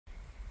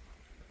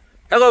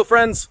Hello,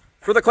 friends.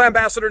 For the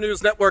Clanbassador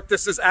News Network,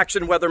 this is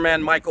Action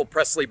Weatherman Michael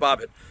Presley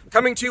Bobbitt,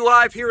 coming to you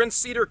live here in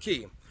Cedar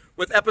Key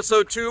with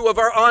episode 2 of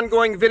our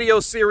ongoing video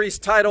series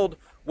titled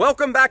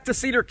Welcome Back to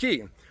Cedar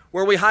Key,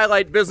 where we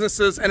highlight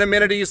businesses and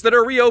amenities that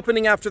are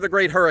reopening after the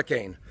Great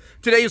Hurricane.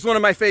 Today is one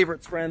of my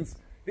favorites, friends,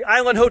 the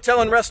Island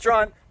Hotel and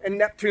Restaurant and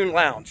Neptune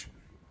Lounge.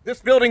 This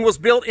building was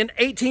built in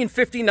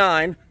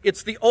 1859.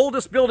 It's the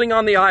oldest building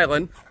on the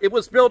island. It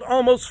was built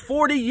almost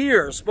 40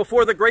 years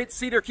before the Great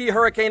Cedar Key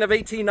Hurricane of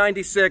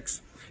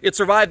 1896. It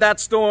survived that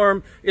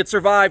storm. It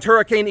survived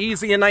Hurricane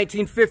Easy in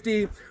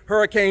 1950,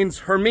 Hurricanes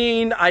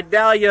Hermine,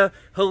 Idalia,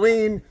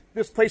 Helene.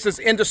 This place is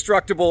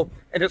indestructible,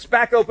 and it's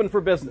back open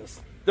for business.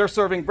 They're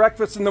serving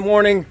breakfast in the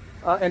morning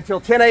until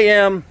 10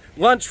 a.m.,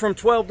 lunch from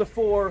 12 to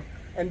 4,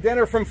 and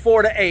dinner from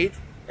 4 to 8.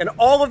 And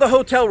all of the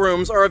hotel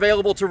rooms are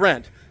available to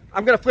rent.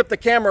 I'm going to flip the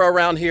camera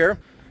around here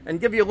and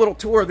give you a little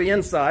tour of the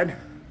inside.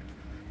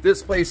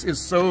 This place is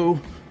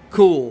so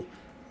cool.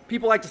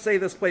 People like to say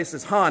this place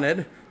is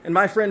haunted, and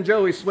my friend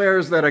Joey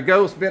swears that a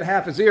ghost bit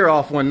half his ear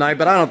off one night,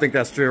 but I don't think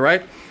that's true,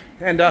 right?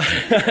 And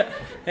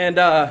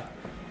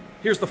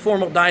here's the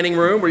formal dining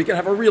room where you can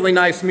have a really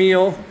nice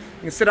meal.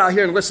 You can sit out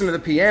here and listen to the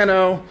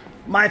piano.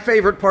 My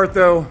favorite part,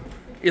 though,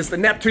 is the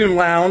Neptune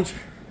Lounge.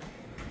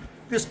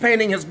 This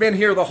painting has been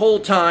here the whole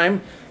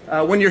time.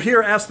 When you're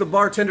here, ask the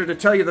bartender to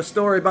tell you the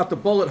story about the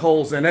bullet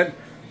holes in it.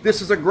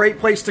 This is a great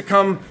place to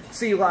come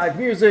see live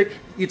music,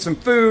 eat some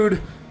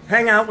food,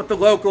 hang out with the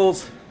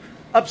locals.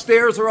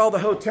 Upstairs are all the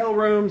hotel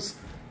rooms.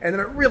 And then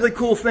a really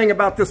cool thing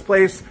about this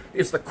place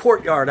is the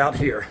courtyard out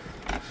here.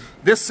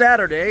 This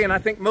Saturday, and I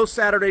think most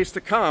Saturdays to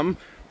come,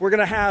 we're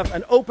going to have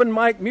an open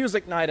mic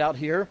music night out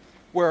here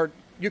where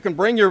you can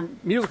bring your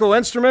musical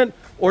instrument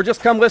or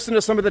just come listen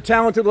to some of the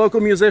talented local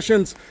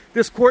musicians.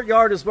 This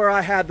courtyard is where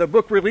I had the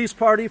book release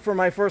party for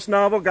my first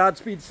novel,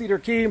 Godspeed Cedar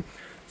Key.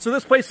 So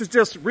this place is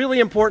just really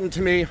important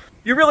to me.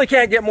 You really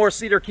can't get more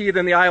Cedar Key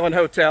than the Island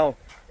Hotel,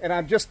 and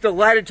I'm just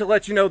delighted to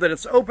let you know that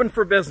it's open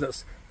for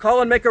business. Call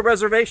and make a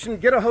reservation,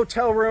 get a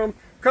hotel room,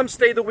 come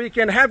stay the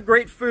weekend, have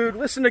great food,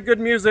 listen to good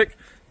music,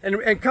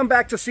 and come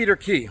back to Cedar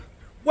Key.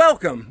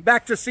 Welcome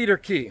back to Cedar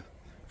Key.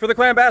 For the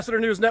Clanbassador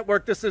News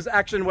Network, this is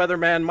Action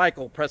Weatherman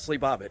Michael Presley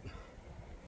Bobbitt.